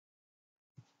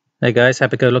Hey guys,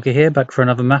 Happy-Go-Lucky here, back for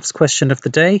another maths question of the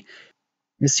day.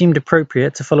 It seemed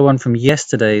appropriate to follow on from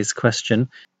yesterday's question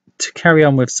to carry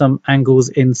on with some angles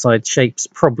inside shapes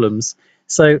problems.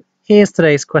 So here's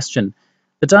today's question.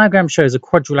 The diagram shows a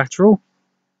quadrilateral.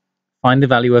 Find the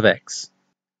value of x.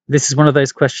 This is one of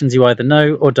those questions you either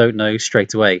know or don't know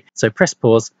straight away. So press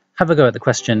pause, have a go at the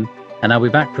question, and I'll be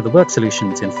back with the work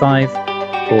solutions in 5, 4,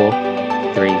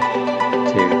 3, 2,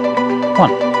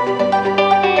 1.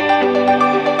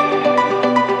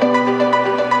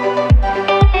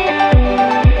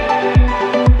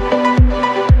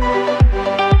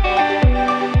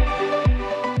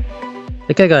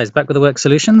 Okay guys, back with the work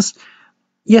solutions.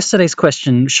 Yesterday's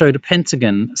question showed a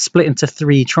pentagon split into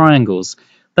 3 triangles.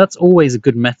 That's always a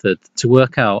good method to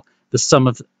work out the sum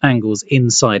of angles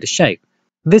inside a shape.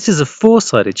 This is a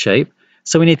 4-sided shape,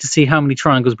 so we need to see how many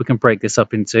triangles we can break this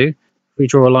up into. If we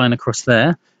draw a line across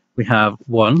there, we have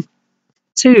 1,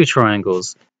 2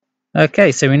 triangles.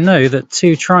 Okay, so we know that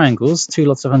 2 triangles, 2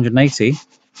 lots of 180,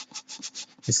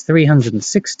 is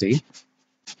 360.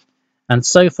 And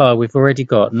so far, we've already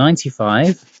got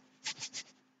 95,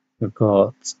 we've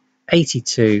got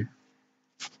 82,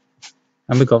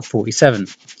 and we've got 47.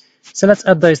 So let's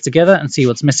add those together and see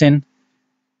what's missing.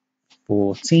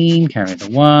 14, carry the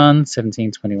 1,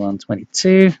 17, 21,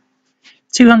 22,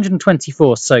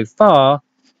 224 so far.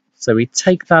 So we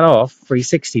take that off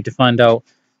 360 to find out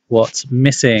what's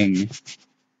missing.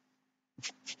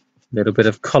 A little bit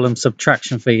of column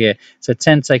subtraction for you. So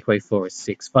 10 take away 4 is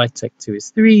 6, 5 take 2 is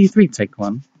 3, 3 take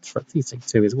 1, 3 take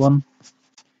 2 is 1.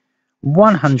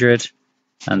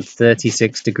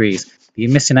 136 degrees. The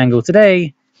missing angle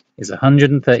today is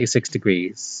 136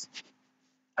 degrees.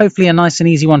 Hopefully a nice and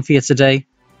easy one for you today.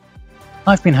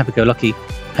 I've been Happy-Go-Lucky,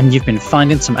 and you've been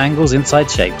finding some angles inside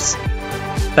shapes.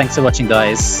 Thanks for watching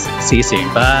guys. See you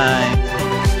soon. Bye.